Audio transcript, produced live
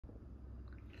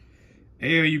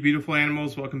Hey, you beautiful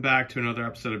animals. Welcome back to another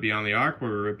episode of Beyond the Arc,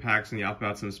 where we rip packs and yap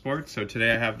about some sports. So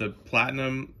today I have the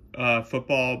Platinum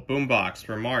Football Boombox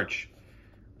for March.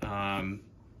 I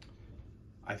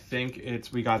think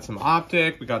we got some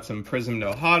Optic, we got some Prizm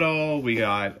No Huddle, we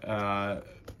got,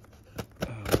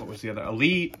 what was the other?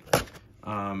 Elite,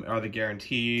 are the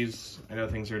guarantees. I know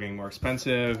things are getting more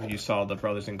expensive. You saw the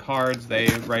Brothers in Cards, they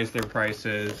raised their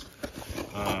prices.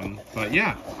 But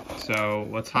yeah, so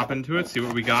let's hop into it, see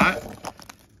what we got.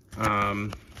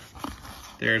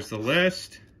 There's the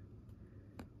list.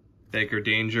 Baker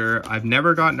Danger. I've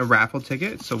never gotten a raffle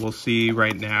ticket, so we'll see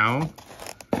right now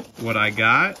what I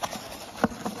got.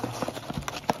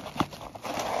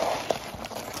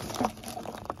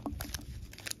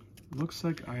 Looks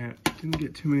like I didn't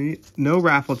get too many. No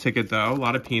raffle ticket though, a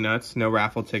lot of peanuts, no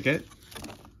raffle ticket.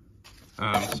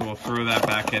 So we'll throw that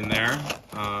back in there.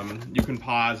 You can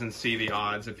pause and see the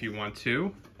odds if you want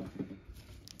to.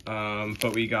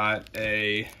 But we got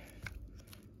a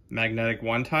magnetic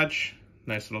one touch,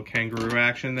 nice little kangaroo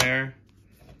action there.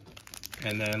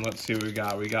 And then let's see what we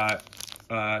got. We got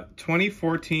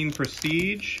 2014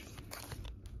 Prestige,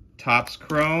 Topps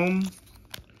Chrome.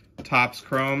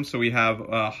 So we have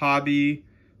a Hobby,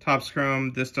 Topps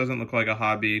Chrome. This doesn't look like a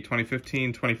Hobby.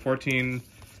 2015, 2014.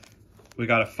 We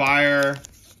got a Fire.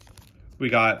 We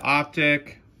got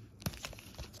Optic.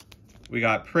 We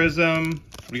got Prizm.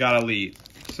 We got Elite.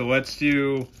 So let's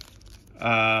do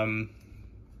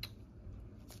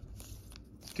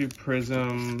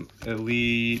Prizm,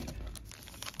 Elite,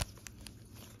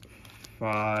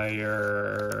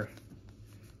 Fire,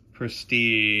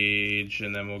 Prestige,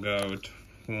 and then we'll go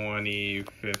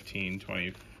 2015,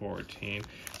 2014.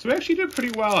 So we actually did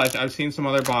pretty well. I've seen some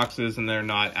other boxes and they're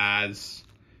not as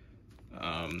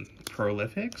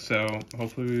prolific, so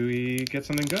hopefully we get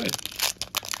something good.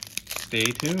 Stay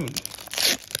tuned.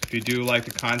 If you do like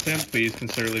the content, please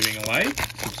consider leaving a like,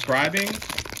 subscribing.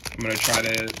 I'm going to try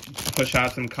to push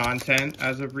out some content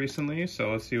as of recently,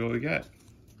 so let's see what we get.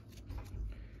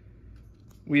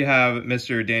 We have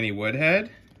Mr. Danny Woodhead,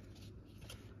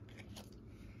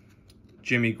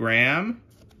 Jimmy Graham,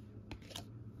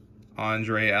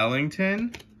 Andre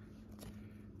Ellington.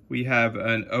 We have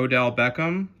an Odell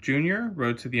Beckham Jr.,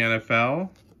 Road to the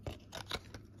NFL. I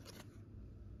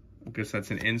guess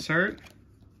that's an insert.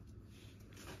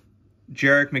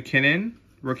 Jerick McKinnon,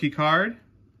 rookie card.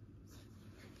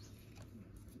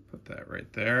 Put that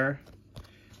right there.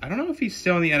 I don't know if he's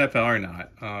still in the NFL or not.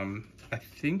 I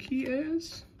think he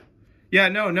is. Yeah,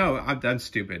 no, I'm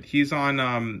stupid. He's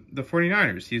on the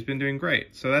 49ers. He's been doing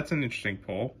great. So that's an interesting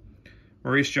pull.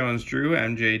 Maurice Jones-Drew,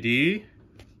 MJD,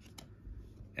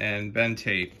 and Ben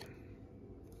Tate.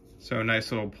 So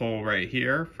nice little pull right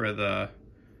here for the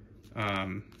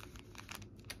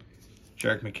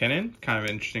Jerick McKinnon. Kind of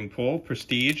an interesting pull.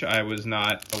 Prestige, I was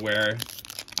not aware.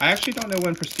 I actually don't know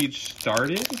when Prestige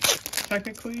started,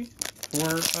 technically,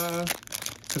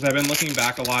 because I've been looking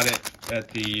back a lot at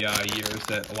the years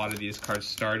that a lot of these cards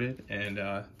started, and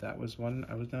that was one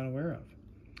I was not aware of.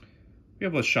 We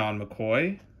have LaShawn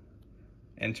McCoy,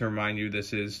 and to remind you,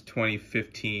 this is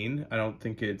 2015. I don't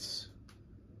think it's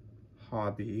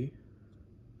Hobby.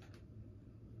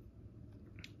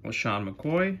 LaShawn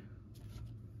McCoy.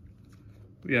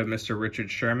 We have Mr. Richard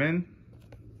Sherman.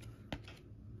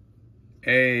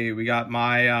 Hey, we got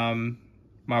my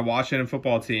my Washington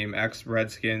football team,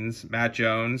 ex-Redskins, Matt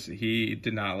Jones. He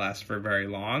did not last for very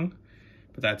long,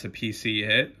 but that's a PC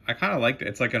hit. I kind of like it.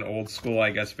 It's like an old school, I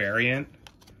guess, variant.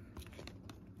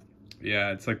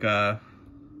 Yeah, it's like a,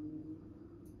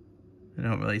 I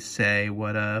don't really say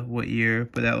what year,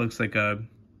 but that looks like a,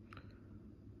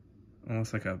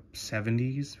 almost like a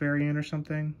 70s variant or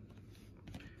something.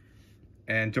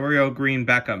 And Dorial Green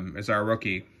Beckham is our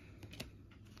rookie.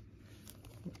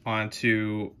 On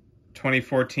to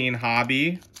 2014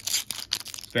 Hobby.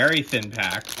 Very thin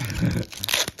pack.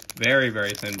 Very,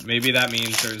 very thin. Maybe that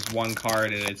means there's one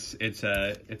card and it's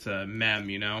a mem,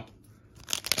 you know?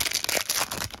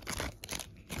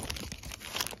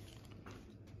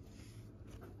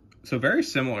 So very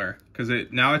similar, because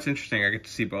now it's interesting. I get to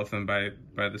see both of them by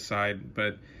the side,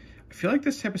 but I feel like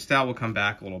this type of style will come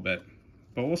back a little bit,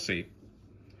 but we'll see.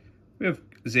 We have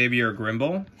Xavier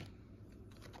Grimble.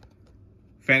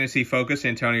 Fantasy Focus,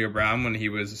 Antonio Brown when he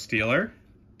was a Steeler.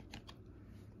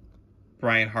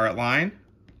 Brian Hartline.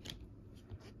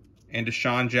 And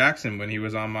Deshaun Jackson when he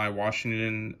was on my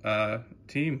Washington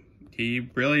team. He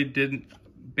really did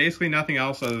basically nothing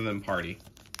else other than party.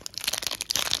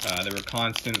 There were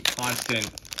constant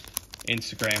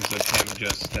Instagrams of him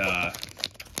just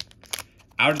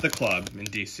out of the club in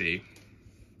DC.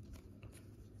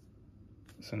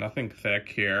 So nothing thick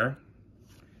here.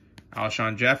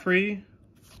 Alshon Jeffrey,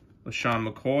 LaShawn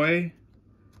McCoy.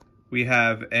 We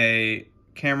have a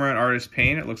Cameron Artist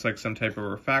Paint. It looks like some type of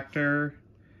refractor.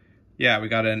 Yeah, we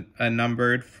got a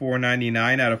numbered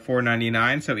 499 out of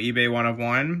 499, so eBay 1 of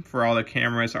 1 for all the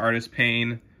Cameras Artist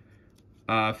Paint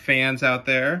fans out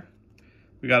there.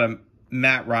 We got a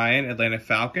Matt Ryan, Atlanta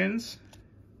Falcons.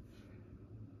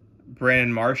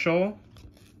 Brandon Marshall.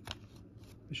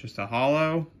 It's just a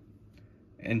holo.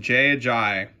 And Jay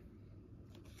Ajayi.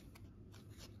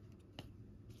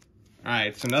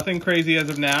 Alright, so nothing crazy as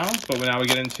of now, but now we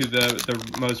get into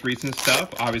the most recent stuff.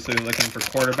 Obviously looking for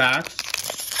quarterbacks.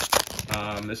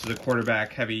 This is a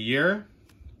quarterback heavy year.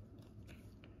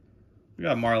 We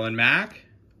got Marlon Mack,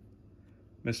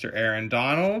 Mr. Aaron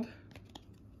Donald.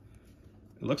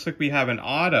 It looks like we have an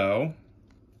auto.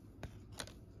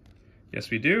 Yes,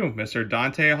 we do. Mr.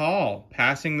 Dante Hall,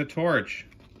 passing the torch.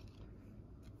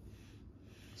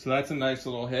 So that's a nice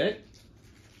little hit.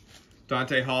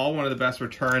 Dante Hall, one of the best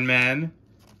return men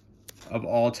of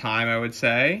all time, I would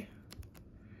say.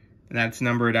 And that's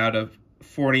numbered out of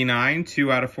 49, 2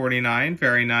 out of 49.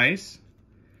 Very nice.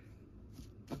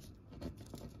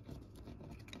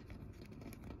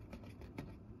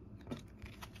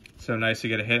 So nice to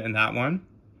get a hit in that one.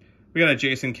 We got a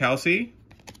Jason Kelsey.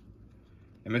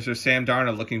 And Mr. Sam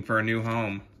Darnold looking for a new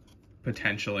home,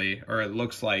 potentially. Or it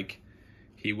looks like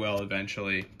he will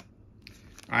eventually.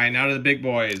 All right, now to the big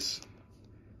boys.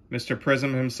 Mr.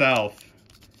 Prizm himself.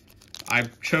 I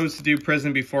chose to do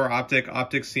Prizm before Optic.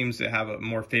 Optic seems to have a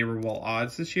more favorable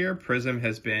odds this year. Prizm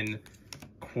has been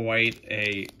quite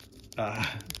a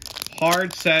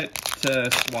hard set to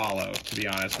swallow, to be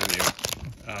honest with you.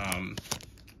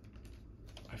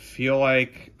 I feel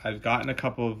like I've gotten a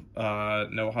couple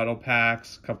of no huddle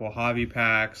packs, a couple of hobby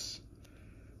packs.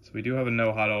 So we do have a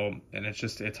no huddle, and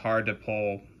it's hard to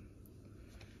pull.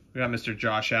 We got Mr.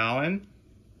 Josh Allen,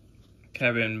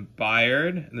 Kevin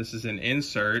Byard, and this is an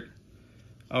insert.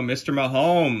 Oh, Mr.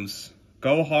 Mahomes,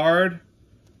 go hard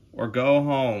or go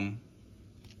home.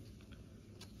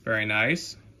 Very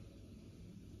nice.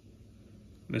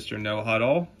 Mr. No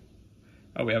Huddle.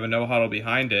 Oh, we have a no huddle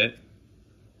behind it.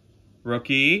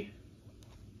 Rookie.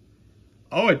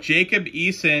 Oh, a Jacob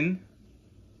Eason.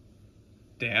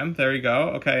 Damn, there you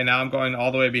go. Okay, now I'm going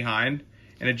all the way behind.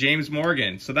 And a James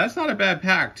Morgan. So that's not a bad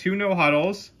pack. 2 no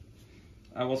huddles.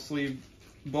 I will sleeve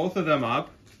both of them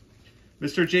up.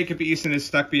 Mr. Jacob Eason is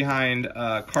stuck behind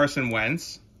Carson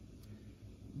Wentz,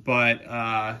 but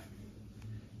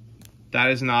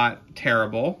that is not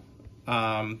terrible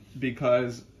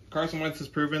because Carson Wentz has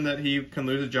proven that he can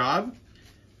lose a job,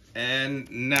 and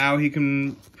now he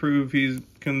can prove he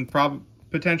can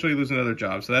potentially lose another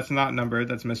job. So that's not numbered.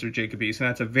 That's Mr. Jacob Eason.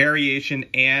 That's a variation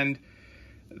and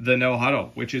the no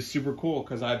huddle, which is super cool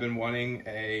because I've been wanting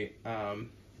a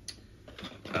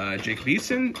Jacob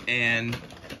Eason, and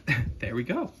there we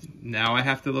go. Now I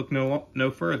have to look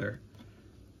no further.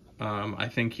 I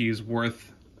think he's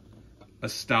worth a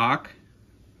stock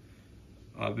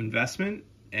of investment.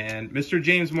 And Mr.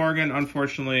 James Morgan,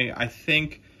 unfortunately, I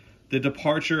think the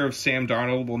departure of Sam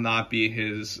Darnold will not be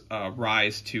his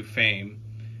rise to fame.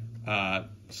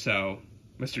 So,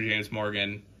 Mr. James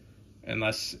Morgan,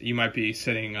 unless you might be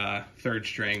sitting third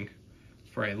string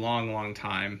for a long, long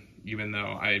time, even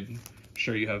though I'm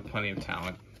sure you have plenty of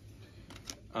talent.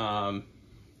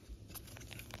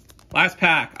 Last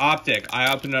pack, Optic.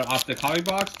 I opened an Optic hobby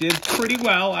box. Did pretty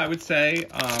well, I would say.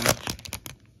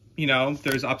 You know,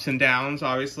 there's ups and downs,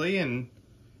 obviously, and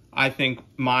I think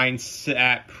mine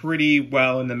sat pretty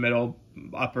well in the middle,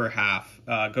 upper half.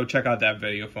 Go check out that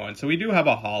video for one. So we do have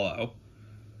a holo.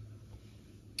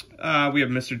 We have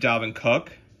Mr. Dalvin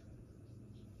Cook.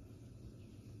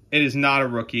 It is not a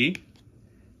rookie.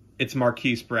 It's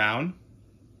Marquise Brown.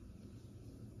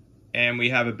 And we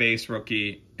have a base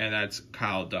rookie, and that's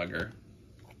Kyle Duggar.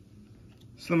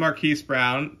 So the Marquise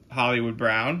Brown, Hollywood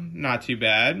Brown, not too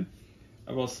bad.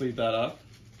 I will sleeve that up.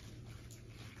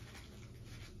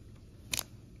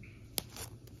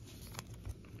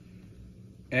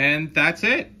 And that's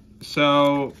it.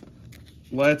 So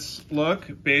let's look.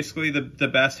 Basically, the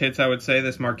best hits, I would say,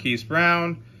 this Marquise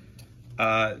Brown,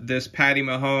 this Patty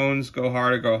Mahomes, Go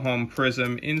Hard or Go Home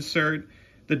Prizm insert,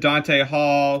 the Dante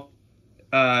Hall,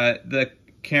 the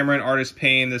Cameron Artist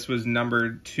Paint. This was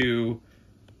numbered to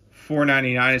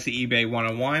 499. It's the eBay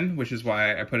 101, which is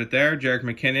why I put it there. Jerick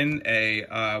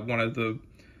McKinnon, one of the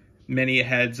many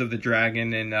heads of the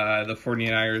Dragon in the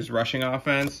 49ers rushing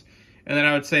offense. And then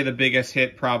I would say the biggest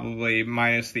hit, probably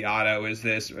minus the auto, is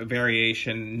this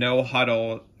variation, no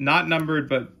huddle, not numbered,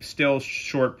 but still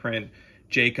short print,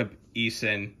 Jacob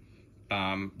Eason.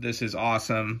 This is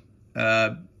awesome.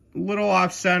 Little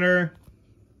off center.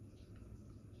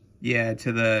 Yeah,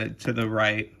 to the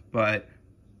right, but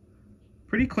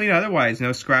pretty clean otherwise.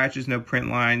 No scratches, no print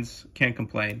lines. Can't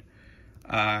complain.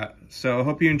 So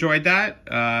hope you enjoyed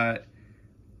that.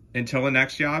 Until the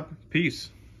next job, peace.